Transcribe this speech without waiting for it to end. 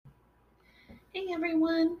Hey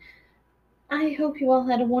everyone! I hope you all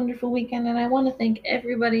had a wonderful weekend, and I want to thank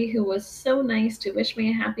everybody who was so nice to wish me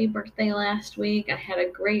a happy birthday last week. I had a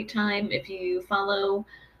great time. If you follow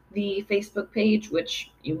the Facebook page,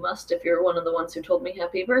 which you must if you're one of the ones who told me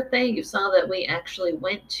happy birthday, you saw that we actually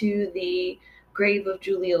went to the grave of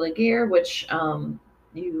Julia Laguerre, which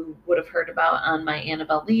you would have heard about on my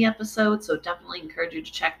Annabelle Lee episode, so definitely encourage you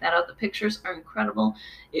to check that out. The pictures are incredible.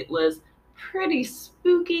 It was pretty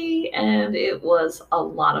spooky and it was a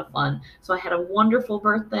lot of fun. So I had a wonderful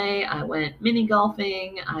birthday. I went mini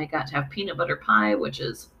golfing. I got to have peanut butter pie, which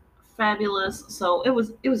is fabulous. So it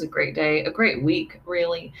was a great day, a great week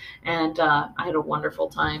really, and I had a wonderful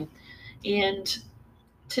time. And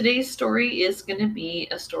today's story is going to be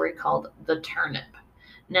a story called The Turnip.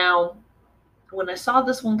 Now, when I saw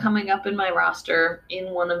this one coming up in my roster in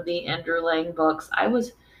one of the Andrew Lang books, I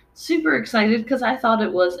was super excited because I thought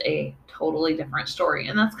it was a totally different story.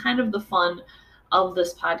 And that's kind of the fun of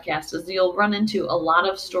this podcast is you'll run into a lot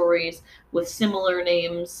of stories with similar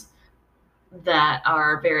names that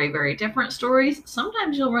are very, very different stories.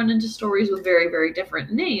 Sometimes you'll run into stories with very, very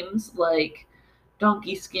different names like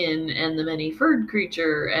Donkey Skin and the Many Furred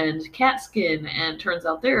Creature and Cat Skin, and turns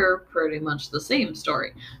out they're pretty much the same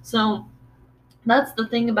story. So that's the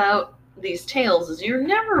thing about these tales is you're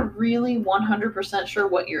never really 100% sure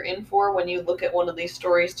what you're in for when you look at one of these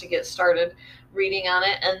stories to get started reading on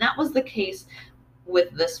it, and that was the case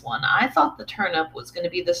with this one. I thought The Turnip was going to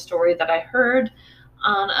be the story that I heard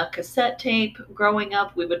on a cassette tape growing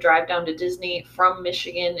up. We would drive down to Disney from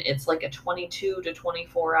Michigan. It's like a 22 to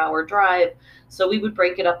 24-hour drive, so we would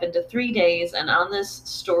break it up into 3 days, and on this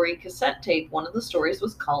story cassette tape, one of the stories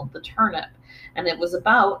was called The Turnip, and it was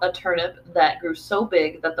about a turnip that grew so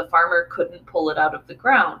big that the farmer couldn't pull it out of the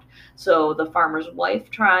ground. So the farmer's wife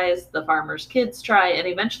tries, the farmer's kids try, and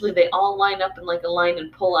eventually they all line up in like a line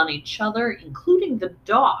and pull on each other, including the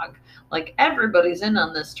dog. Like everybody's in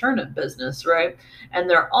on this turnip business, right? And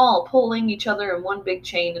they're all pulling each other in one big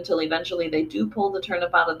chain until eventually they do pull the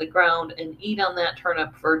turnip out of the ground and eat on that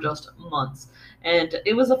turnip for just months. And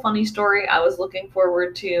it was a funny story. I was looking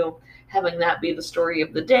forward to having that be the story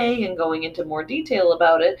of the day and going into more detail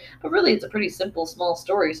about it. But really, it's a pretty simple, small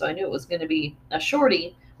story, so I knew it was going to be a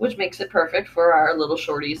shorty, which makes it perfect for our little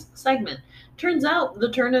shorties segment. Turns out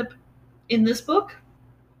the turnip in this book,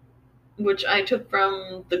 which I took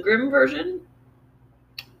from the Grimm version,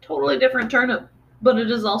 totally different turnip. But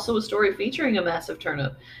it is also a story featuring a massive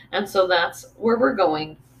turnip. And so that's where we're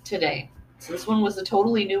going today. So this one was a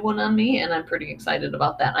totally new one on me, and I'm pretty excited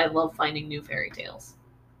about that. I love finding new fairy tales.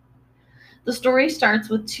 The story starts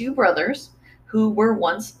with two brothers who were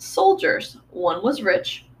once soldiers. One was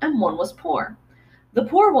rich and one was poor. The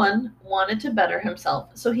poor one wanted to better himself,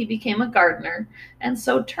 so he became a gardener and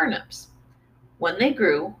sowed turnips. When they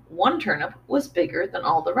grew, one turnip was bigger than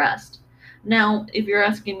all the rest. Now, if you're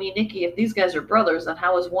asking me, Nikki, if these guys are brothers, then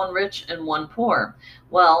how is one rich and one poor?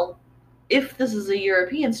 Well, if this is a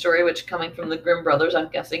European story, which coming from the Grimm brothers, I'm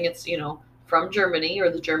guessing it's, from Germany or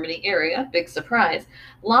the Germany area, big surprise.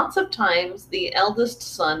 Lots of times the eldest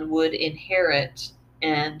son would inherit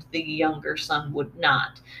and the younger son would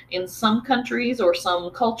not. In some countries or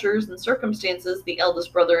some cultures and circumstances, the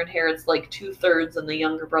eldest brother inherits like 2/3 and the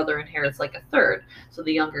younger brother inherits like a third. So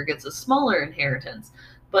the younger gets a smaller inheritance.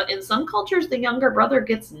 But in some cultures, the younger brother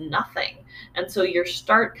gets nothing. And so you're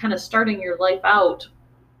starting your life out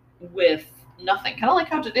with nothing. Kind of like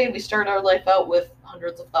how today we start our life out with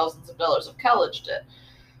hundreds of thousands of dollars of college debt.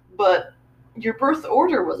 But your birth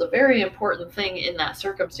order was a very important thing in that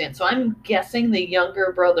circumstance. So I'm guessing the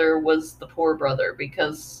younger brother was the poor brother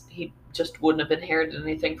because he just wouldn't have inherited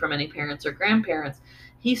anything from any parents or grandparents.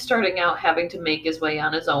 He's starting out having to make his way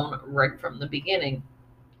on his own right from the beginning.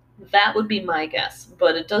 That would be my guess,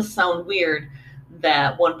 but it does sound weird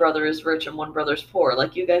that one brother is rich and one brother's poor.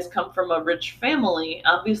 Like you guys come from a rich family,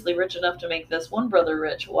 obviously rich enough to make this one brother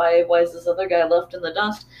rich. Why is this other guy left in the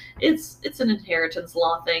dust? It's an inheritance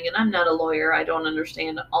law thing, and I'm not a lawyer. I don't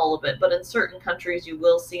understand all of it, but in certain countries you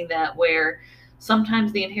will see that where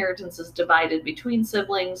sometimes the inheritance is divided between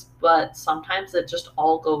siblings, but sometimes it just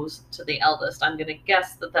all goes to the eldest. I'm going to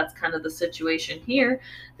guess that that's kind of the situation here.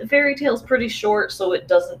 The fairy tale's pretty short, so it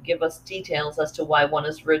doesn't give us details as to why one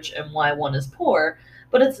is rich and why one is poor,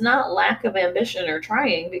 but it's not lack of ambition or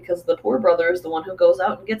trying because the poor brother is the one who goes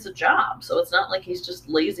out and gets a job. So it's not like he's just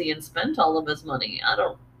lazy and spent all of his money. I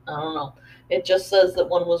don't know. It just says that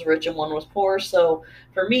one was rich and one was poor. So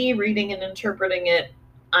for me, reading and interpreting it,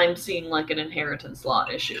 I'm seeing like an inheritance law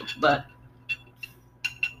issue, but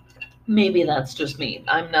maybe that's just me.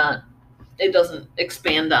 It doesn't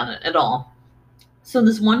expand on it at all. So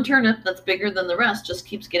this one turnip that's bigger than the rest just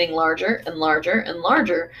keeps getting larger and larger and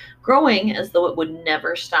larger, growing as though it would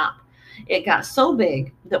never stop. It got so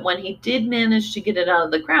big that when he did manage to get it out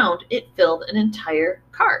of the ground, it filled an entire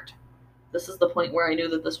cart. This is the point where I knew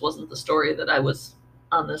that this wasn't the story that I was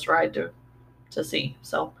on this ride to see.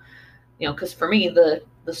 So, because for me, the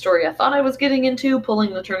story I thought I was getting into,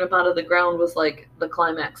 pulling the turnip out of the ground, was like the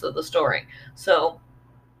climax of the story. So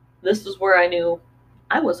this is where I knew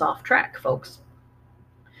I was off track, folks.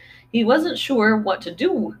 He wasn't sure what to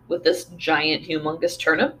do with this giant, humongous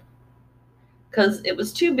turnip because it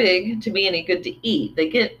was too big to be any good to eat. They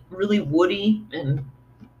get really woody and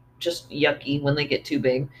just yucky when they get too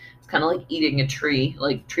big. It's kind of like eating a tree,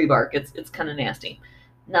 like tree bark. It's kind of nasty.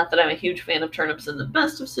 Not that I'm a huge fan of turnips in the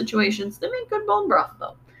best of situations. They make good bone broth,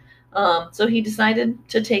 though. So he decided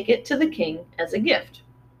to take it to the king as a gift.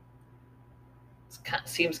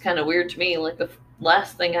 Seems kind of weird to me. Like the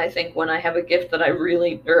last thing I think when I have a gift that I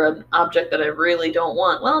really, or an object that I really don't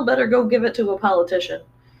want, well, better go give it to a politician.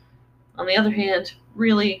 On the other hand,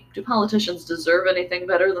 really, do politicians deserve anything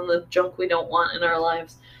better than the junk we don't want in our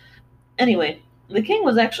lives? Anyway, the king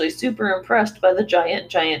was actually super impressed by the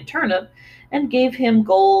giant turnip and gave him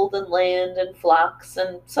gold and land and flocks,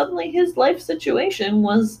 and suddenly his life situation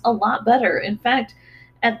was a lot better. In fact,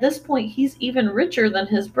 at this point, he's even richer than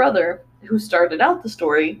his brother, who started out the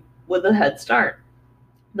story with a head start.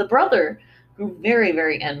 The brother grew very,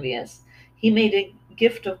 very envious. He made a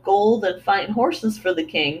gift of gold and fine horses for the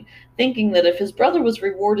king, thinking that if his brother was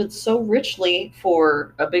rewarded so richly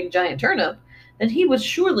for a big giant turnip, then he would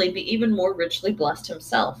surely be even more richly blessed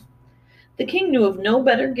himself. The king knew of no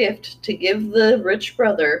better gift to give the rich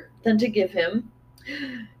brother than to give him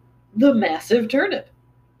the massive turnip.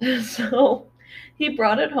 So he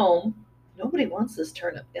brought it home. Nobody wants this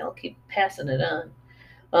turnip. They'll keep passing it on.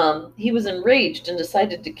 He was enraged and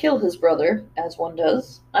decided to kill his brother, as one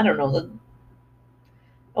does. I don't know. That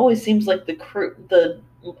always seems like the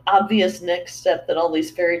obvious next step that all these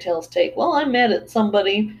fairy tales take. Well, I'm mad at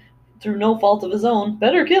somebody through no fault of his own.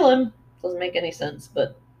 Better kill him. Doesn't make any sense,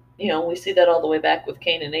 but we see that all the way back with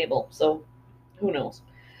Cain and Abel. So who knows?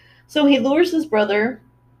 So he lures his brother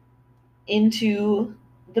into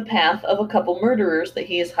the path of a couple murderers that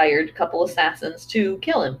he has hired, a couple assassins, to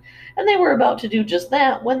kill him. And they were about to do just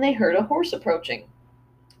that when they heard a horse approaching.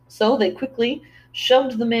 So they quickly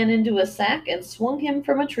shoved the man into a sack and swung him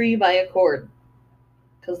from a tree by a cord.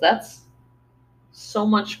 Because that's so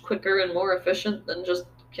much quicker and more efficient than just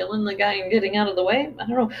killing the guy and getting out of the way. I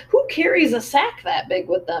don't know. Who carries a sack that big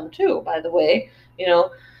with them, too, by the way?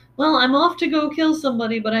 Well, I'm off to go kill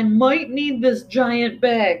somebody, but I might need this giant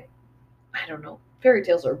bag. I don't know. Fairy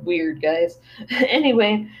tales are weird, guys.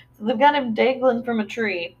 Anyway, so they've got him dangling from a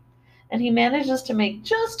tree, and he manages to make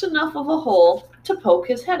just enough of a hole to poke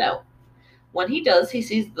his head out. When he does, he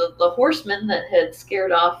sees the horseman that had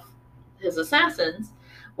scared off his assassins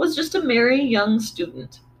was just a merry young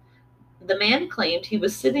student. The man claimed he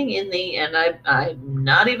was sitting in the, and I'm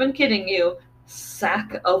not even kidding you,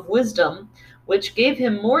 sack of wisdom, which gave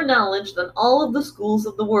him more knowledge than all of the schools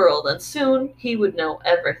of the world, and soon he would know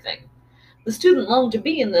everything. The student longed to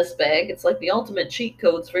be in this bag. It's like the ultimate cheat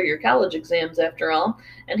codes for your college exams, after all,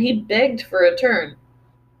 and he begged for a turn.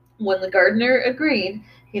 When the gardener agreed,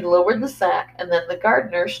 he lowered the sack, and then the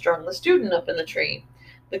gardener strung the student up in the tree.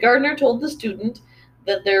 The gardener told the student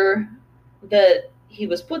that he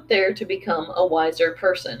was put there to become a wiser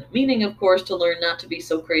person, meaning, of course, to learn not to be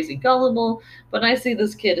so crazy gullible, but I see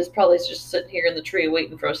this kid is probably just sitting here in the tree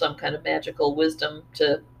waiting for some kind of magical wisdom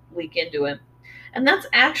to leak into him. And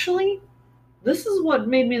this is what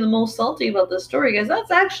made me the most salty about this story, guys.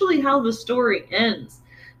 That's actually how the story ends.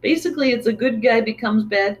 Basically, it's a good guy becomes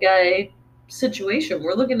bad guy situation.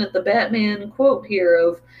 We're looking at the Batman quote here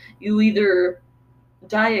of, you either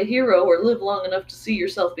die a hero or live long enough to see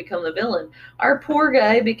yourself become the villain. Our poor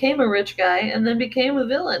guy became a rich guy and then became a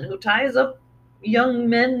villain who ties up young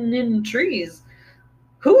men in trees.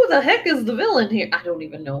 Who the heck is the villain here? I don't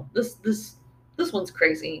even know. This one's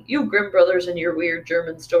crazy. You Grimm brothers and your weird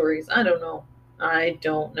German stories. I don't know.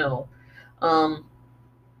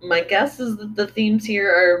 My guess is that the themes here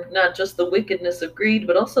are not just the wickedness of greed,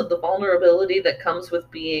 but also the vulnerability that comes with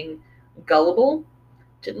being gullible.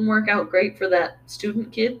 Didn't work out great for that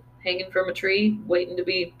student kid hanging from a tree, waiting to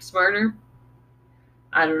be smarter.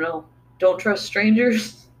 I don't know. Don't trust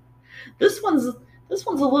strangers. This one's a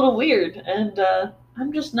little weird, and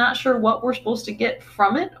I'm just not sure what we're supposed to get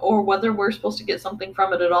from it, or whether we're supposed to get something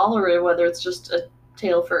from it at all, or whether it's just a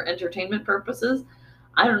tale for entertainment purposes.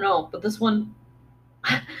 I don't know, but this one,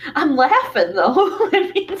 I'm laughing though.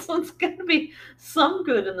 I mean, so it's got to be some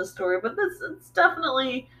good in the story, but it's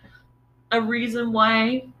definitely a reason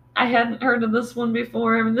why I hadn't heard of this one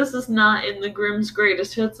before. I mean, this is not in the Grimm's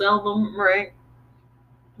Greatest Hits album, right?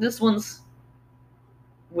 This one's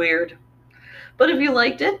weird. But if you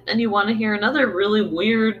liked it and you want to hear another really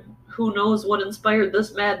weird, who knows what inspired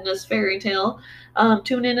this madness fairy tale,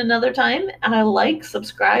 tune in another time. Like,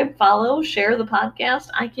 subscribe, follow, share the podcast.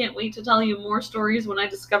 I can't wait to tell you more stories when I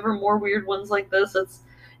discover more weird ones like this.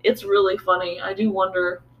 It's really funny. I do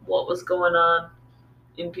wonder what was going on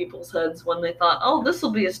in people's heads when they thought, oh, this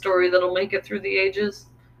will be a story that'll make it through the ages.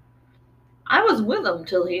 I was with him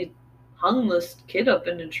till he hung this kid up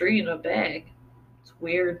in a tree in a bag. It's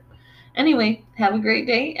weird. Anyway, have a great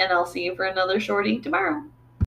day, and I'll see you for another shorty tomorrow.